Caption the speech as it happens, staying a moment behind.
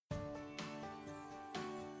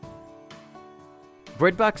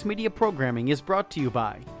Breadbox Media programming is brought to you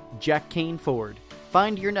by Jack Kane Ford.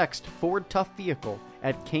 Find your next Ford Tough vehicle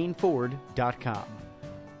at caneford.com.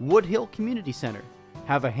 Woodhill Community Center.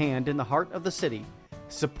 Have a hand in the heart of the city.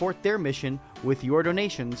 Support their mission with your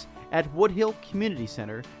donations at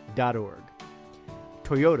woodhillcommunitycenter.org.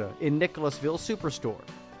 Toyota in Nicholasville Superstore.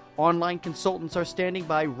 Online consultants are standing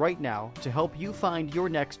by right now to help you find your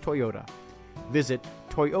next Toyota. Visit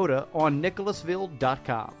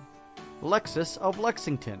toyotaonnicholasville.com. Lexus of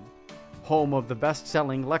Lexington, home of the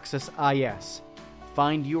best-selling Lexus IS.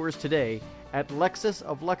 Find yours today at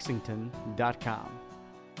lexusoflexington.com.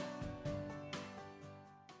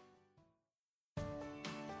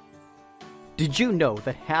 Did you know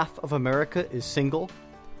that half of America is single?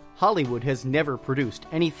 Hollywood has never produced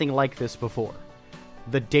anything like this before.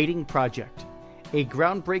 The Dating Project, a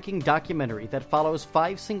groundbreaking documentary that follows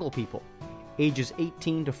 5 single people, ages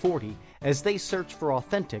 18 to 40, as they search for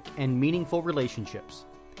authentic and meaningful relationships.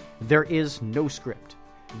 There is no script.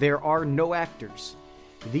 There are no actors.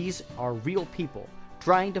 These are real people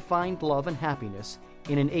trying to find love and happiness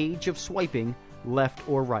in an age of swiping left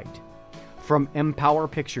or right. From Empower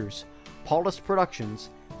Pictures, Paulus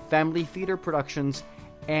Productions, Family Theater Productions,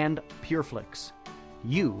 and PureFlix,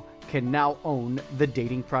 you can now own The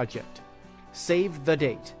Dating Project. Save the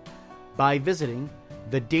date by visiting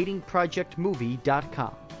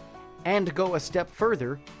thedatingprojectmovie.com and go a step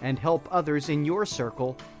further and help others in your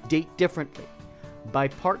circle date differently by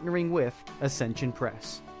partnering with Ascension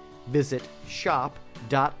Press. Visit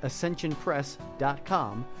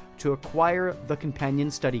shop.ascensionpress.com to acquire the companion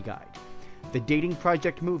study guide. The Dating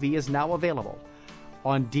Project movie is now available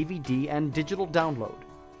on DVD and digital download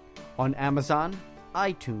on Amazon,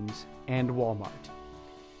 iTunes, and Walmart.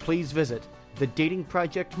 Please visit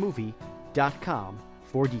thedatingprojectmovie.com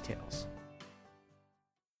for details.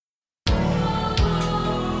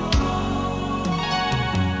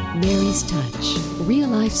 Mary's Touch.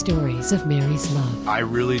 Real-life stories of Mary's love. I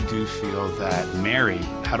really do feel that Mary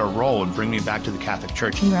had a role in bringing me back to the Catholic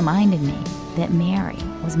Church. He reminded me that Mary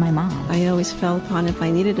was my mom. I always felt upon if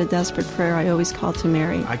I needed a desperate prayer, I always called to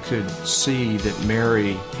Mary. I could see that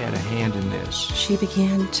Mary had a hand in this. She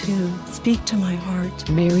began to speak to my heart.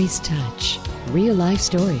 Mary's Touch. Real-life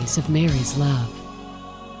stories of Mary's love.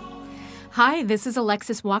 Hi, this is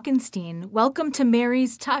Alexis Walkenstein. Welcome to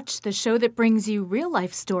Mary's Touch, the show that brings you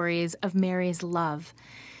real-life stories of Mary's love.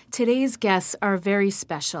 Today's guests are very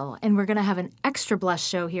special, and we're going to have an extra blessed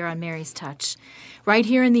show here on Mary's Touch. Right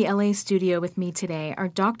here in the LA studio with me today are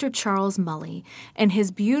Dr. Charles Mully and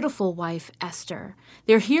his beautiful wife, Esther.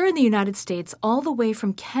 They're here in the United States all the way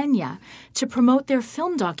from Kenya to promote their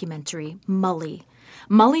film documentary, Mully.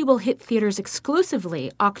 Mully will hit theaters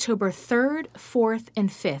exclusively October 3rd, 4th, and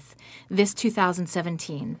 5th, this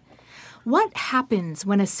 2017. What happens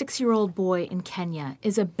when a 6-year-old boy in Kenya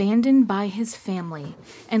is abandoned by his family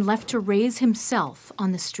and left to raise himself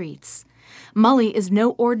on the streets? Mully is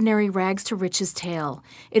no ordinary rags to riches tale.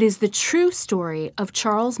 It is the true story of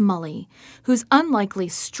Charles Mully, whose unlikely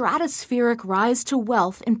stratospheric rise to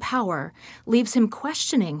wealth and power leaves him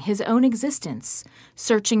questioning his own existence,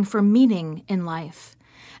 searching for meaning in life.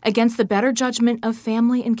 Against the better judgment of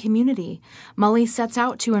family and community, Mully sets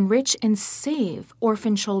out to enrich and save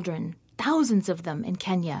orphan children, thousands of them in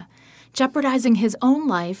Kenya, jeopardizing his own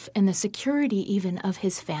life and the security even of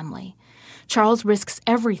his family. Charles risks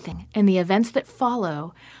everything, and the events that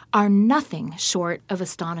follow are nothing short of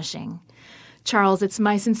astonishing. Charles, it's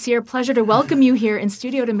my sincere pleasure to welcome you here in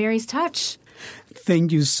studio to Mary's Touch.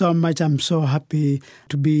 Thank you so much. I'm so happy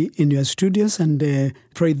to be in your studios and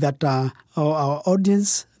pray that our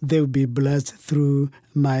audience, they will be blessed through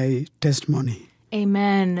my testimony.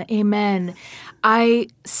 Amen. Amen. I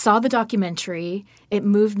saw the documentary. It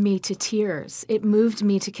moved me to tears. It moved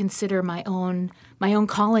me to consider my own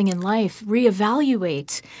calling in life,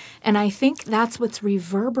 reevaluate. And I think that's what's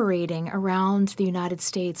reverberating around the United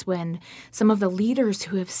States when some of the leaders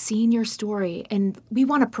who have seen your story, and we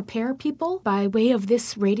want to prepare people by way of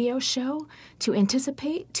this radio show to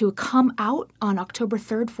anticipate, to come out on October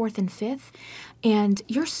 3rd, 4th, and 5th. And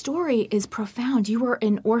your story is profound. You were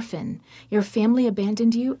an orphan. Your family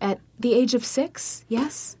abandoned you at the age of 6,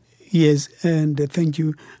 yes? Yes, and thank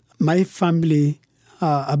you. My family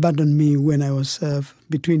abandoned me when I was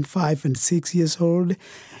between 5 and 6 years old,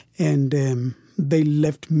 and they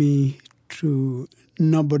left me to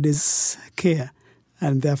nobody's care.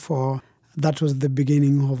 And therefore, that was the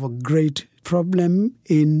beginning of a great problem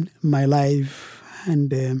in my life.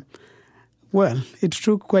 And well, it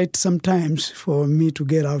took quite some time for me to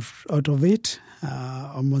get out of it,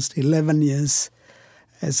 almost 11 years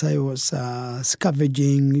as I was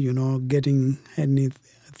scavenging, getting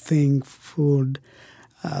anything, food,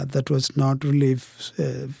 that was not really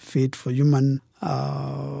fit for human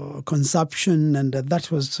consumption, and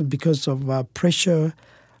that was because of pressure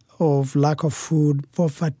of lack of food,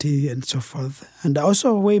 poverty, and so forth. And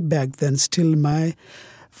also way back then, still my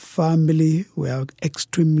family were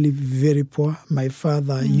extremely very poor. My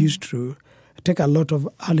father used to take a lot of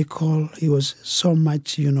alcohol. He was so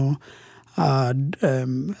much,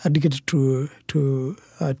 addicted to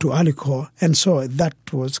alcohol. And so that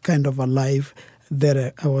was kind of a life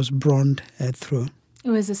that I was born through. It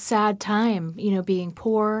was a sad time, being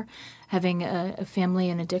poor, having a family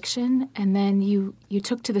in addiction, and then you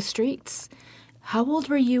took to the streets. How old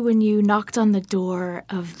were you when you knocked on the door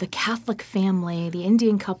of the Catholic family, the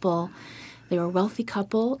Indian couple? They were a wealthy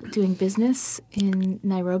couple doing business in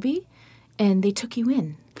Nairobi, and they took you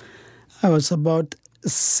in. I was about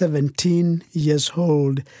 17 years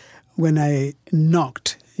old when I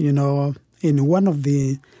knocked, in one of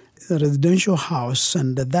the residential house.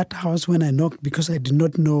 And that house, when I knocked, because I did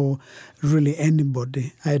not know really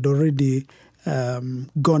anybody, I had already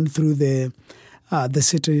gone through the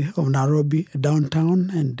city of Nairobi, downtown,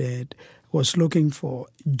 and was looking for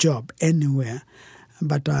job anywhere.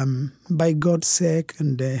 But by God's sake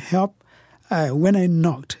and help, when I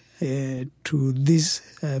knocked to this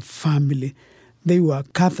family, they were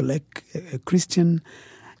Catholic, Christian,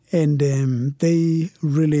 and they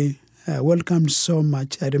really welcomed so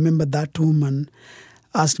much. I remember that woman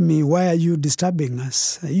asked me, "Why are you disturbing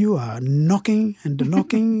us? You are knocking and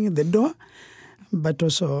knocking the door." But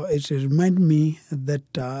also it reminded me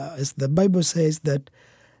that as the Bible says that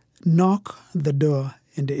knock the door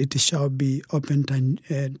and it shall be opened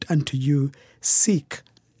unto you. Seek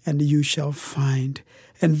and you shall find.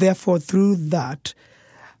 And therefore through that,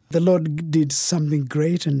 the Lord did something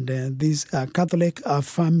great. And this Catholic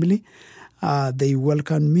family, they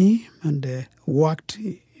welcomed me and worked,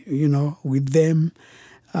 with them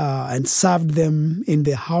and served them in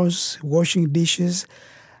the house, washing dishes.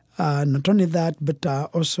 Not only that, but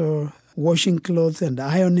also washing clothes and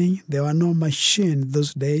ironing. There were no machine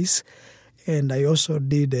those days. And I also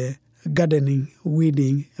did gardening,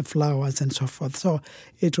 weeding, flowers, and so forth. So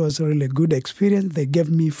it was a really good experience. They gave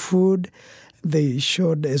me food. They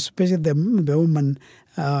showed, especially the woman,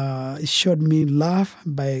 showed me love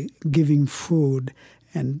by giving food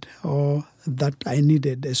and all that I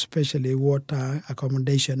needed, especially water,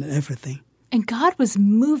 accommodation, and everything. And God was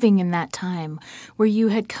moving in that time where you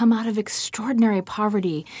had come out of extraordinary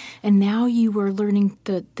poverty, and now you were learning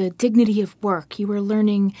the dignity of work. You were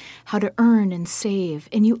learning how to earn and save.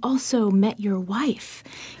 And you also met your wife.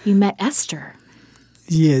 You met Esther.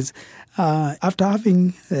 Yes. After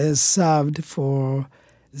having served for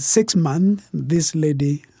 6 months, this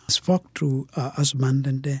lady spoke to her husband,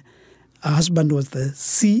 and her husband was the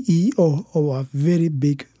CEO of a very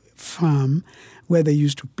big farm where they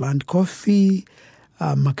used to plant coffee,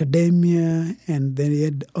 macadamia, and they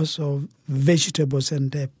had also vegetables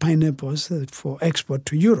and pineapples for export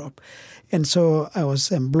to Europe. And so I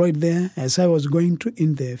was employed there as I was going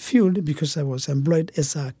in the field, because I was employed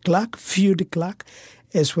as a clerk, field clerk,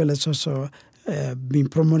 as well as also being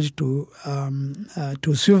promoted to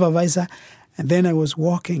supervisor. And then I was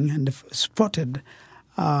walking and spotted,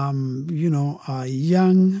 a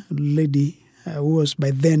young lady who was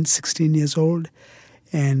by then 16 years old.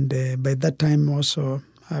 And by that time also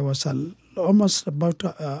I was almost about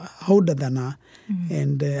older than her. Mm-hmm.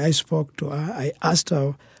 And I spoke to her. I asked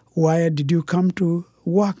her, "Why did you come to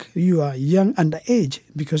work? You are young underage,"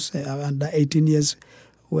 because under 18 years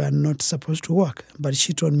we are not supposed to work. But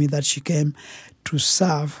she told me that she came to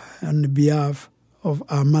serve on behalf of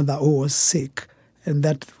our mother who was sick. And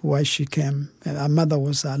that's why she came. And our mother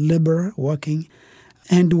was a laborer working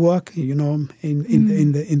and work, in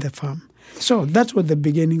the farm. So that was the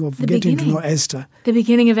beginning of getting to know Esther. The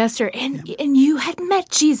beginning of Esther. And you had met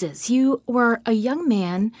Jesus. You were a young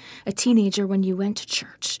man, a teenager, when you went to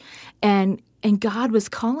church. And God was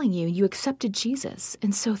calling you. You accepted Jesus.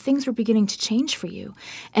 And so things were beginning to change for you.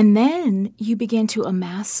 And then you began to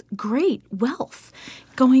amass great wealth,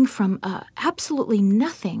 going from absolutely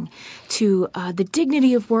nothing to the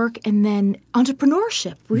dignity of work and then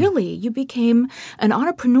entrepreneurship. Really, you became an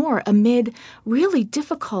entrepreneur amid really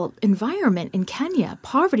difficult environment in Kenya,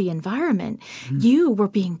 poverty environment. You were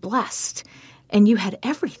being blessed, and you had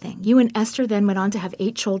everything. You and Esther then went on to have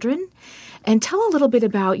 8 children. And tell a little bit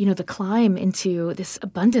about, the climb into this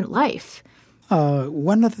abundant life.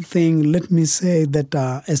 One other thing, let me say that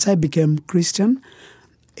as I became Christian,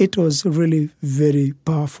 it was really very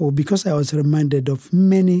powerful because I was reminded of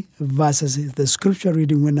many verses, the scripture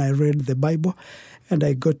reading when I read the Bible, and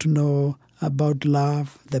I got to know about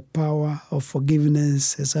love, the power of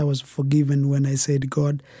forgiveness, as I was forgiven when I said,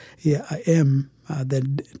 God, here I am. The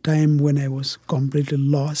time when I was completely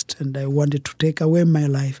lost and I wanted to take away my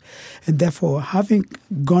life. And therefore, having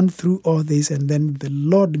gone through all this, and then the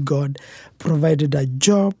Lord God provided a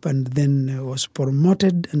job, and then I was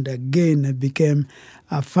promoted, and again I became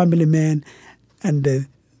a family man. And,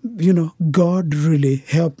 God really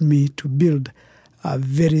helped me to build a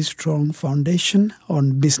very strong foundation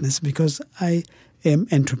on business, because I am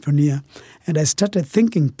an entrepreneur. And I started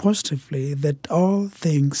thinking positively that all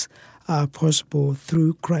things are possible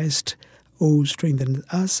through Christ who strengthens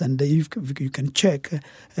us. And you can check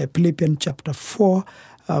Philippians chapter 4,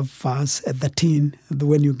 verse 13,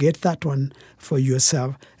 when you get that one for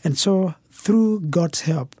yourself. And so through God's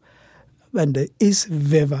help and His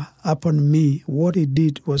favor upon me, what He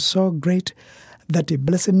did was so great that He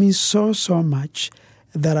blessed me so much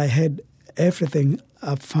that I had everything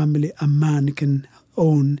a family, a man can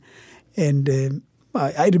own. And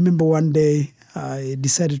I remember one day I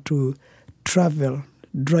decided to drive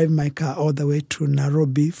my car all the way to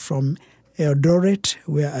Nairobi from Eldoret,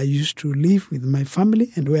 where I used to live with my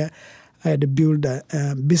family and where I had built a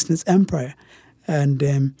business empire. And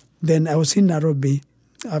then I was in Nairobi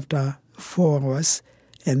after 4 hours,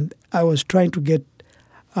 and I was trying to get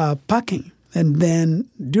parking. And then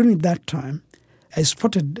during that time, I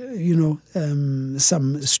spotted,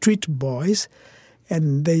 some street boys,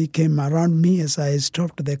 and they came around me as I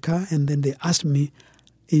stopped the car, and then they asked me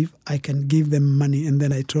if I can give them money. And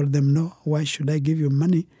then I told them, no, why should I give you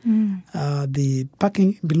money? The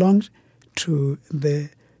parking belonged to the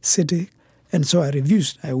city. And so I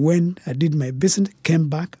refused. I went, I did my business, came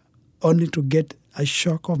back, only to get a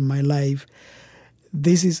shock of my life.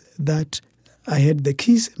 This is that I had the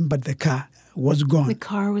keys, but the car was gone. The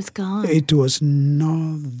car was gone. It was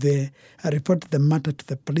not there. I reported the matter to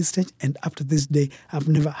the police station, and up to this day, I've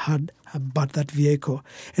never heard about that vehicle.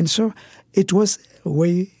 And so it was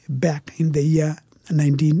way back in the year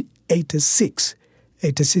 1986,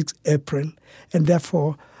 April. And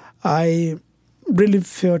therefore, I really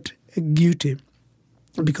felt guilty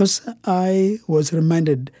because I was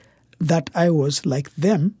reminded that I was like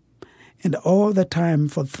them. And all the time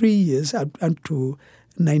for 3 years, up to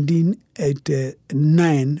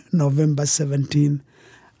 1989, November 17,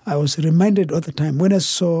 I was reminded all the time when I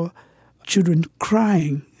saw children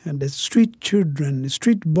crying, and the street children,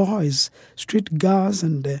 street boys, street girls,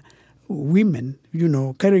 and women,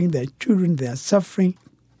 carrying their children, they are suffering,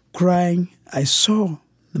 crying. I saw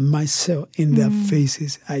myself in their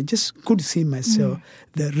faces. I just could see myself,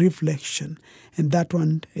 the reflection. And that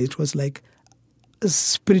one, it was like a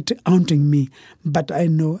spirit haunting me. But I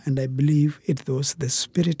know and I believe it was the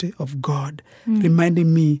Spirit of God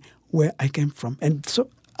reminding me where I came from. And so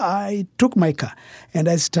I took my car and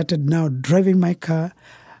I started now driving my car,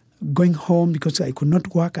 going home because I could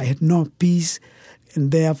not work. I had no peace,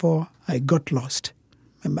 and therefore I got lost.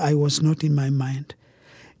 I was not in my mind.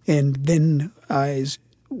 And then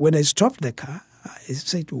when I stopped the car, I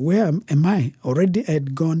said, where am I? Already I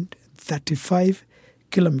had gone 35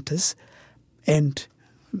 kilometers and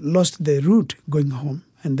lost the route going home.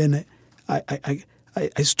 And then I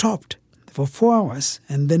stopped for 4 hours,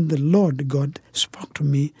 and then the Lord God spoke to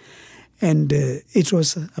me, and it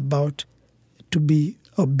was about to be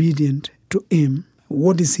obedient to Him.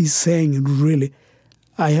 What is He saying really?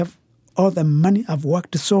 I have all the money, I've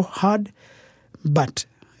worked so hard, but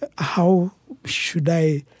how should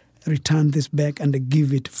I return this back and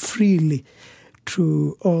give it freely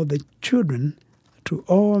to all the children, to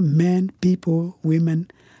all men, people, women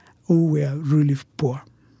who were really poor?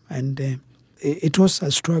 And it was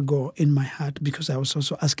a struggle in my heart because I was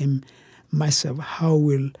also asking myself, how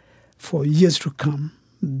will, for years to come,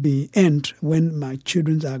 the end when my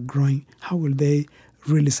children are growing, how will they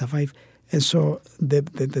really survive? And so the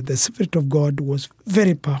Spirit of God was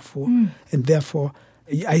very powerful. And therefore,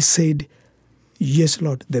 I said, yes,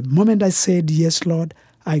 Lord. The moment I said, yes, Lord,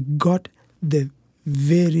 I got the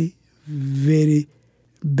very, very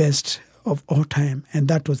best of all time. And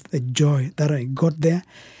that was the joy that I got there.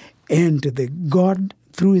 And the God,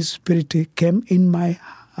 through His Spirit, came in my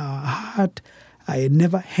heart. I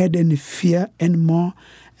never had any fear anymore.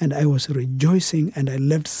 And I was rejoicing, and I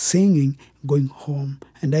left singing, going home.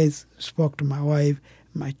 And I spoke to my wife,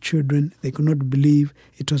 my children. They could not believe.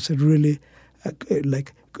 It was really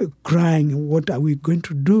like crying, what are we going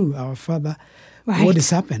to do, our Father? Right. What is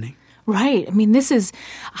happening? Right. I mean,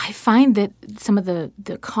 I find that some of the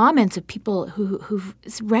comments of people who've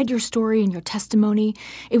read your story and your testimony,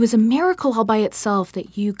 it was a miracle all by itself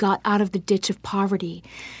that you got out of the ditch of poverty.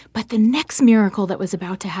 But the next miracle that was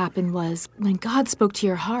about to happen was when God spoke to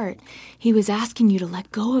your heart, he was asking you to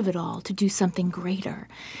let go of it all, to do something greater.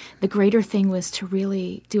 The greater thing was to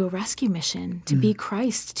really do a rescue mission, to be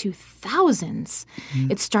Christ to thousands.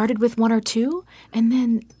 It started with 1 or 2, and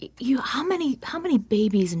then how many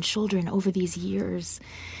babies and children over these years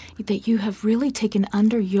that you have really taken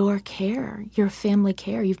under your care, your family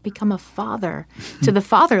care. You've become a father to the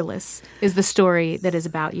fatherless is the story that is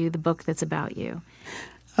about you, the book that's about you.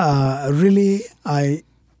 Really, I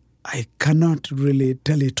cannot really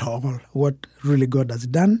tell it all, what really God has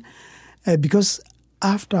done, because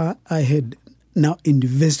after I had now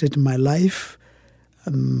invested my life,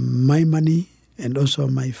 my money, and also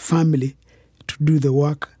my family to do the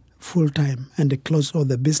work full time and to close all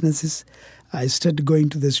the businesses, I started going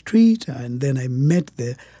to the street, and then I met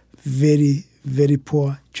the very, very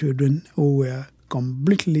poor children who were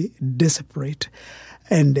completely desperate,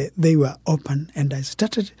 and they were open, and I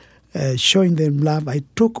started showing them love. I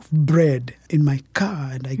took bread in my car,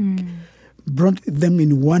 and I brought them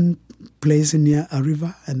in one place near a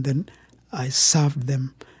river, and then I served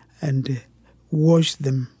them and washed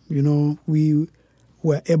them. You know, we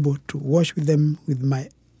were able to wash with them with my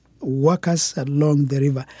workers along the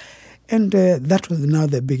river. And that was now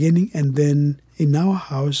the beginning. And then in our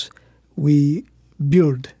house, we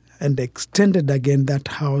built and extended again that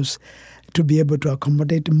house to be able to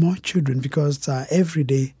accommodate more children, because every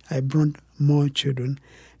day I brought more children.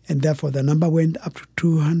 And therefore the number went up to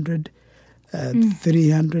 200,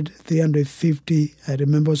 300, 350, I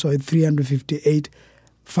remember, so 358,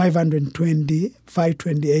 520,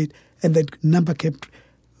 528, and that number kept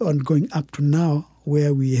on going up to now,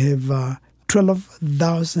 where we have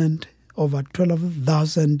over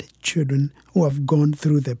 12,000 children who have gone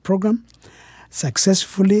through the program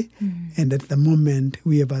successfully. And at the moment,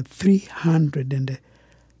 we have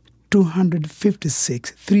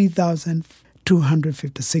 3,256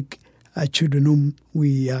 children whom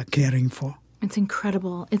we are caring for. It's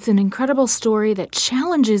incredible. It's an incredible story that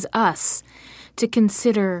challenges us to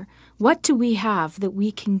consider, what do we have that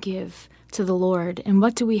we can give to the Lord, and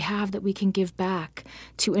what do we have that we can give back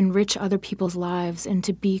to enrich other people's lives and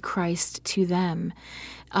to be Christ to them.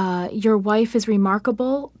 Your wife is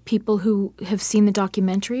remarkable. People who have seen the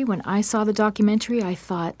documentary, when I saw the documentary, I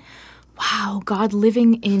thought, wow, God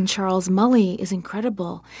living in Charles Mully is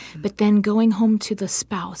incredible. But then going home to the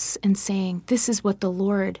spouse and saying, this is what the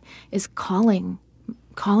Lord is calling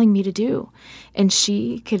me to do. And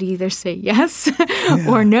she could either say yes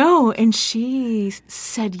or no. And she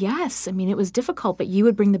said yes. I mean, it was difficult, but you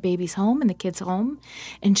would bring the babies home and the kids home,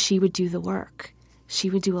 and she would do the work.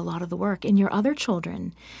 She would do a lot of the work. And your other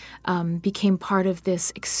children became part of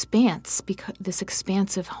this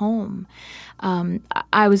expansive home.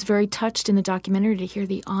 I was very touched in the documentary to hear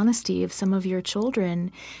the honesty of some of your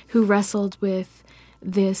children who wrestled with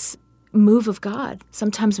this move of God.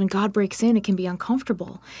 Sometimes when God breaks in, it can be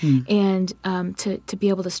uncomfortable. And to be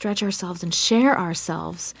able to stretch ourselves and share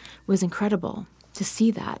ourselves was incredible to see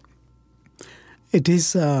that. It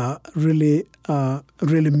is really a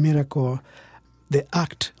miracle, the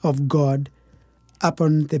act of God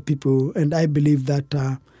upon the people. And I believe that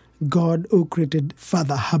God who created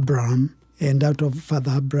Father Abraham, and out of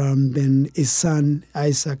Father Abraham, then his son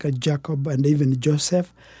Isaac, Jacob, and even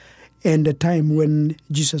Joseph, and the time when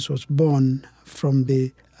Jesus was born from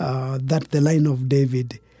the line of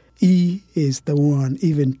David, he is the one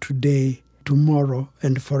even today, tomorrow,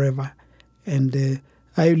 and forever. And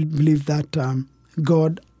I believe that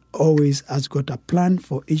God always has got a plan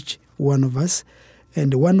for each one of us.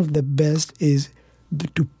 And one of the best is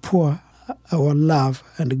to pour our love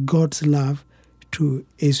and God's love to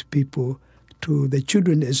his people, to the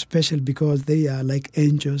children especially, because they are like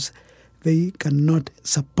angels. They cannot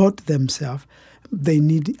support themselves. They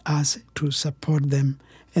need us to support them.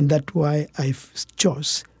 And that's why I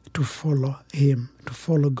chose to follow him, to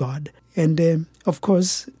follow God. And of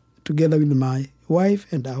course, together with my wife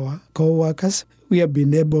and our co-workers, we have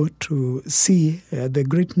been able to see the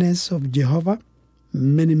greatness of Jehovah.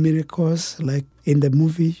 Many miracles, like in the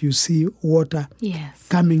movie, you see water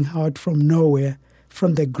coming out from nowhere,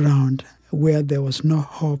 from the ground, where there was no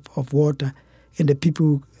hope of water. And the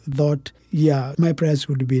people thought, my prayers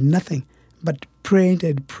would be nothing. But prayed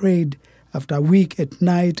and prayed after a week at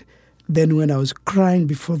night. Then when I was crying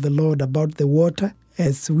before the Lord about the water,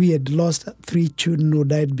 as we had lost 3 children who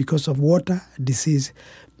died because of water disease,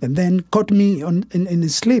 and then caught me in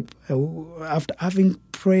sleep after having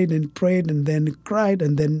prayed and then cried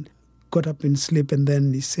and then got up in sleep. And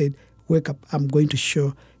then he said, wake up, I'm going to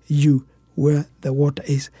show you where the water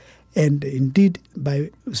is. And indeed,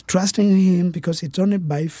 by trusting in Him, because it's only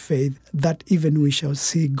by faith that even we shall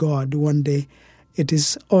see God one day. It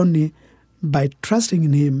is only by trusting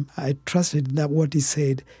in Him. I trusted that what He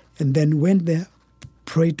said, and then went there,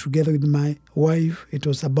 prayed together with my wife. It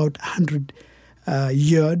was about 100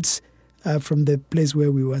 yards from the place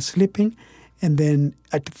where we were sleeping. And then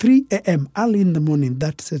at 3 a.m., early in the morning,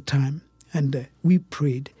 that's the time, and we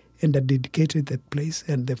prayed and I dedicated the place.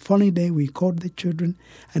 And the following day, we called the children,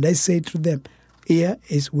 and I said to them, here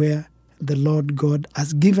is where the Lord God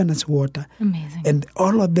has given us water. Amazing. And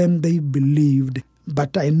all of them, they believed.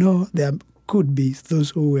 But I know there could be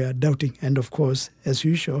those who were doubting. And of course, as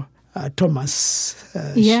usual, Thomas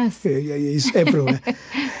yes. is everywhere.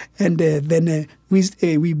 And then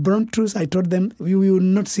we brought truth. I told them we will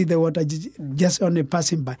not see the water just only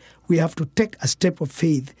passing by. We have to take a step of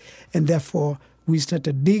faith. And therefore, we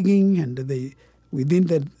started digging, and within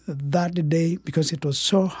that day, because it was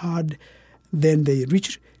so hard, then they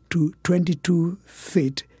reached to 22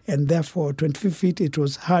 feet. And therefore, 25 feet, it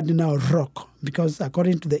was hard now rock, because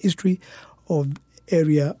according to the history of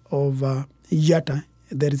area of Yatta,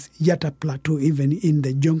 there is Yatta Plateau, even in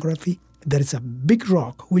the geography. There is a big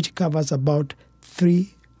rock which covers about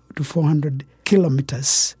 300 to 400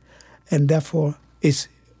 kilometers, and therefore is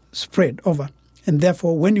spread over. And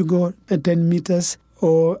therefore, when you go 10 meters,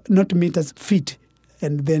 or not meters, feet,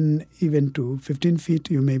 and then even to 15 feet,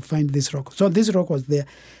 you may find this rock. So this rock was there.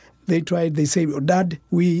 They tried, they say, oh, Dad,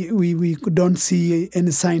 we don't see any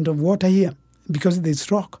sign of water here because of this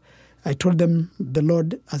rock. I told them, the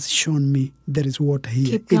Lord has shown me there is water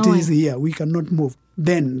here. It is here. We cannot move.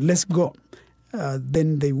 Then let's go.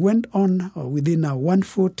 Then they went on within 1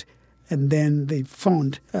 foot, and then they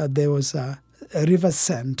found there was a river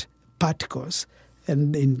sand particles.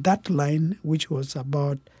 And in that line, which was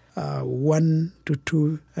about 1 to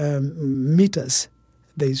 2 meters,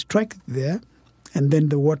 they struck there, and then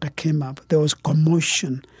the water came up. There was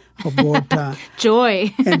commotion of water.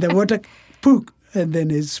 Joy. And the water pook, and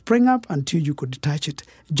then it sprang up until you could touch it.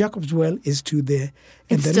 Jacob's Well is still there.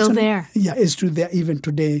 And it's still there. Yeah, it's still there even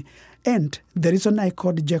today. And the reason I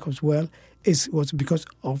called it Jacob's Well was because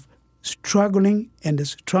of struggling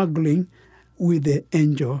with the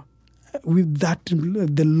angel, with that,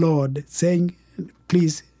 the Lord saying,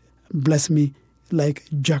 please bless me, like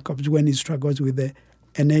Jacob when he struggles with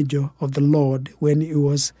an angel of the Lord when he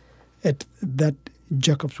was at that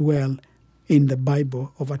Jacob's Well in the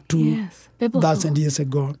Bible over 2,000 years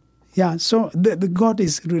ago. Yeah, so the God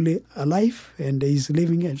is really alive, and He's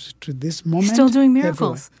living to this moment. Still doing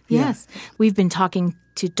miracles. Everywhere. Yes. Yeah. We've been talking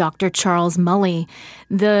to Dr. Charles Mully.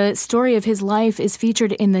 The story of his life is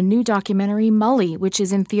featured in the new documentary Mully, which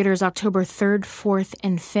is in theaters October 3rd, 4th,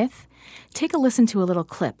 and 5th. Take a listen to a little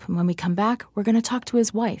clip. And when we come back, we're going to talk to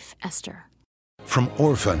his wife, Esther. From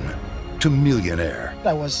orphan to millionaire,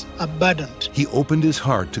 I was abandoned. he opened his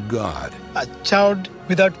heart to God. A child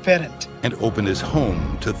without parent. And opened his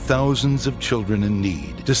home to thousands of children in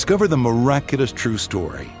need. Discover the miraculous true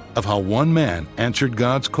story of how one man answered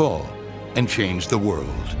God's call and changed the world.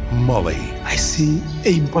 Mully. I see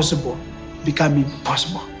impossible becoming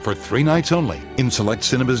possible. For 3 nights only in select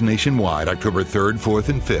cinemas nationwide, October 3rd, 4th,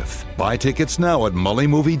 and 5th. Buy tickets now at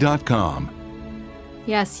mullymovie.com.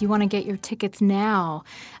 Yes, you want to get your tickets now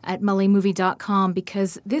at mullymovie.com,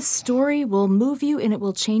 because this story will move you and it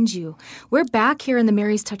will change you. We're back here in the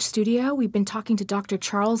Mary's Touch studio. We've been talking to Dr.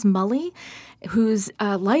 Charles Mully, whose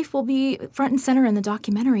life will be front and center in the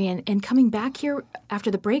documentary. And coming back here after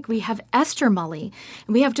the break, we have Esther Mully.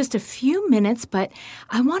 And we have just a few minutes, but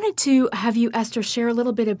I wanted to have you, Esther, share a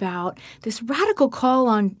little bit about this radical call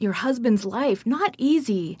on your husband's life. Not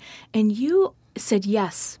easy. And you said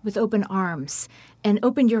yes with open arms and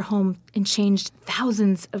opened your home and changed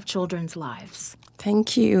thousands of children's lives.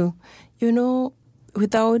 Thank you. You know,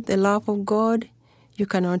 without the love of God, you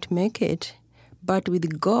cannot make it. But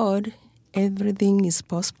with God, everything is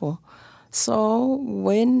possible. So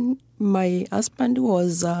when my husband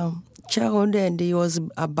was a child and he was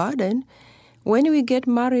a burden, when we get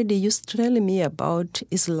married, he used to tell me about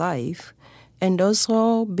his life. And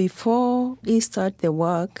also before he started the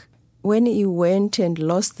work, when he went and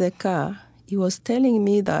lost the car, he was telling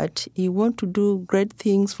me that he want to do great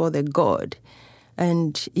things for the God,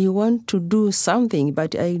 and he want to do something,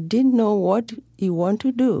 but I didn't know what he want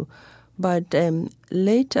to do. But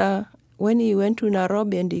later, when he went to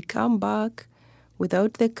Nairobi and he come back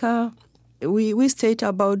without the car, we stayed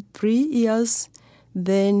about 3 years.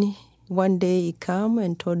 Then one day he come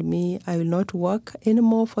and told me, I will not work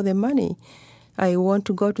anymore for the money. I want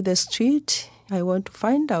to go to the street. I want to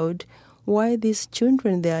find out why these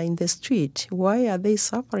children, they are in the street? Why are they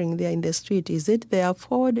suffering? They are in the street. Is it their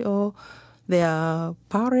fault or their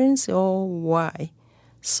parents or why?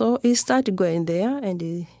 So he started going there and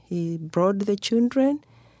he brought the children.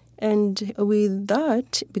 And with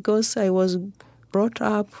that, because I was brought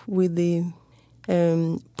up with the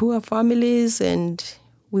poor families and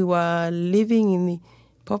we were living in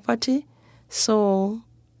poverty, so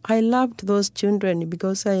I loved those children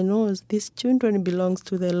because I know these children belongs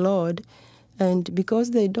to the Lord. And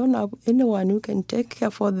because they don't have anyone who can take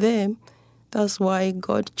care for them, that's why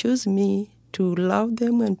God chose me to love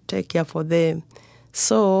them and take care for them.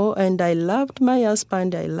 So, and I loved my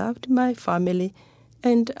husband, I loved my family,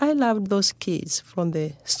 and I loved those kids from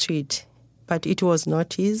the street. But it was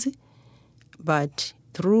not easy. But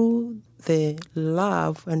through the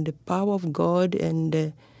love and the power of God,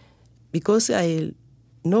 and because I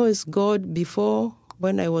know it's God before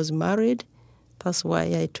when I was married, that's why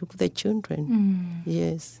I took the children.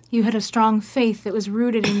 Yes. You had a strong faith that was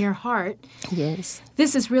rooted in your heart. Yes.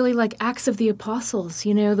 This is really like Acts of the Apostles.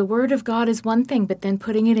 You know, the Word of God is one thing, but then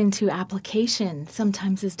putting it into application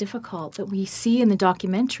sometimes is difficult. But we see in the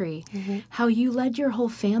documentary how you led your whole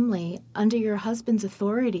family under your husband's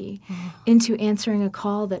authority into answering a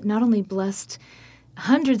call that not only blessed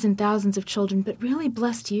hundreds and thousands of children, but really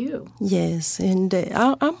blessed you. Yes, and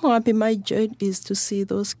I'm happy. My joy is to see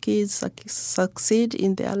those kids succeed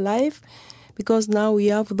in their life, because now we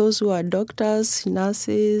have those who are doctors,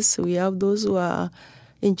 nurses, we have those who are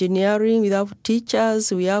engineering, we have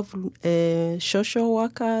teachers, we have social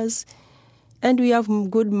workers, and we have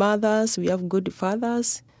good mothers, we have good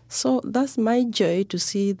fathers. So that's my joy to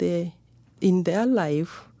see in their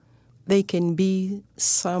life they can be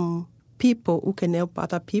some people who can help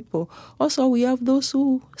other people. Also, we have those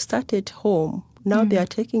who started home. Now they are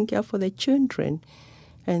taking care for the children.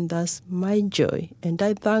 And that's my joy. And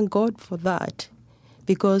I thank God for that.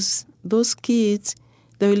 Because those kids,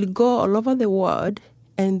 they will go all over the world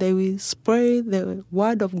and they will spread the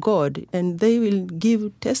word of God. And they will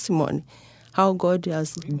give testimony how God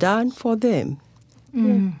has done for them.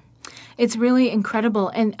 Yeah. It's really incredible.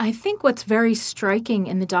 And I think what's very striking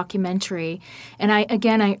in the documentary, and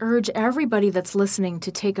I urge everybody that's listening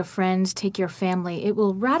to take a friend, take your family. It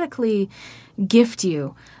will radically gift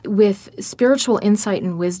you with spiritual insight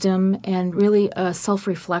and wisdom and really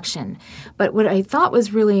self-reflection. But what I thought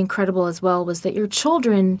was really incredible as well was that your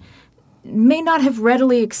children may not have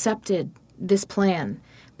readily accepted this plan,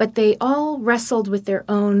 but they all wrestled with their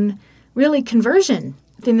own really conversion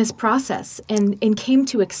in this process and came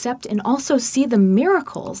to accept and also see the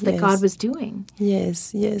miracles that God was doing.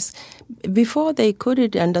 Yes. Before they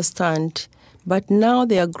couldn't understand, but now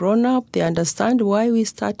they are grown up. They understand why we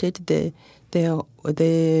started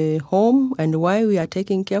the home and why we are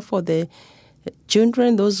taking care for the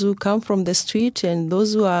children, those who come from the street and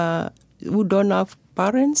those who don't have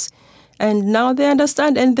parents. And now they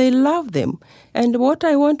understand and they love them. And what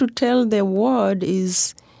I want to tell the world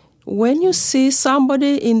is, when you see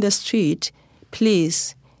somebody in the street,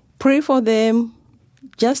 please pray for them.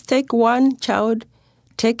 Just take one child,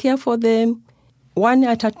 take care for them, one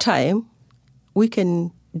at a time. We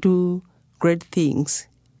can do great things,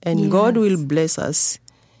 and God will bless us.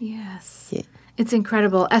 Yes. Yeah. It's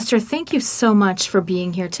incredible. Esther, thank you so much for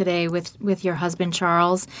being here today with your husband,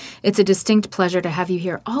 Charles. It's a distinct pleasure to have you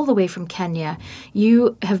here all the way from Kenya.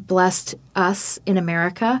 You have blessed us in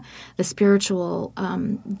America. The spiritual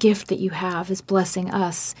gift that you have is blessing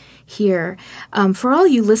us here. For all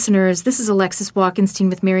you listeners, this is Alexis Walkenstein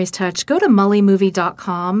with Mary's Touch. Go to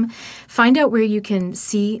mullymovie.com. Find out where you can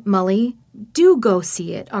see Mully. Do go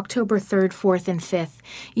see it, October 3rd, 4th, and 5th.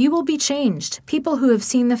 You will be changed. People who have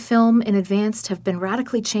seen the film in advance have been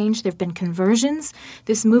radically changed. There have been conversions.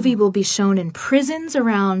 This movie will be shown in prisons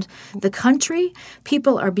around the country.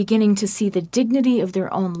 People are beginning to see the dignity of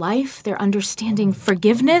their own life. They're understanding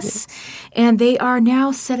forgiveness. And they are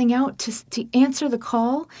now setting out to answer the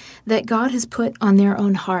call that God has put on their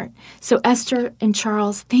own heart. So Esther and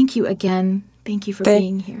Charles, thank you again. Thank you for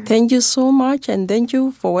being here. Thank you so much, and thank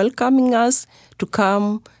you for welcoming us to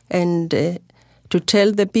come and to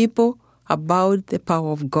tell the people about the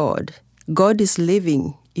power of God. God is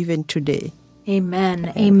living even today.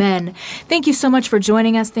 Amen. Amen. Thank you so much for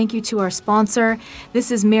joining us. Thank you to our sponsor.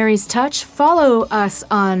 This is Mary's Touch. Follow us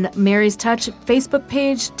on Mary's Touch Facebook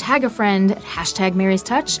page. Tag a friend at #Mary's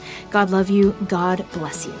Touch. God love you. God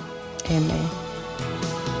bless you. Amen.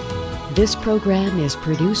 This program is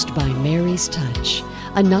produced by Mary's Touch,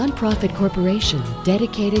 a nonprofit corporation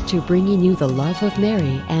dedicated to bringing you the love of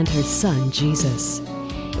Mary and her son, Jesus.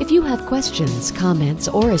 If you have questions, comments,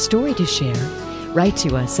 or a story to share, Write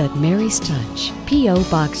to us at Mary's Touch, P.O.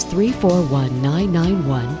 Box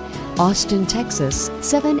 341991, Austin, Texas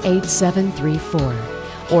 78734,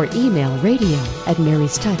 or email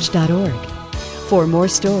radio@marystouch.org. For more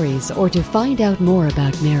stories or to find out more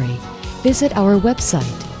about Mary, visit our website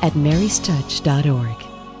at marystouch.org.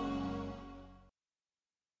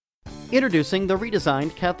 Introducing the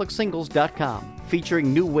redesigned CatholicSingles.com,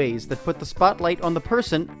 featuring new ways that put the spotlight on the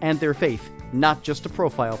person and their faith, not just a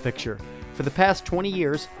profile picture. For the past 20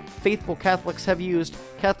 years, faithful Catholics have used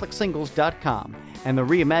CatholicSingles.com, and the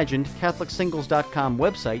reimagined CatholicSingles.com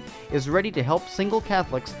website is ready to help single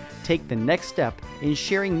Catholics take the next step in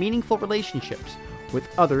sharing meaningful relationships with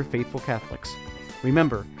other faithful Catholics.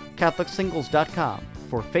 Remember, CatholicSingles.com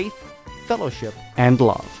for faith, fellowship, and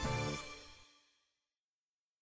love.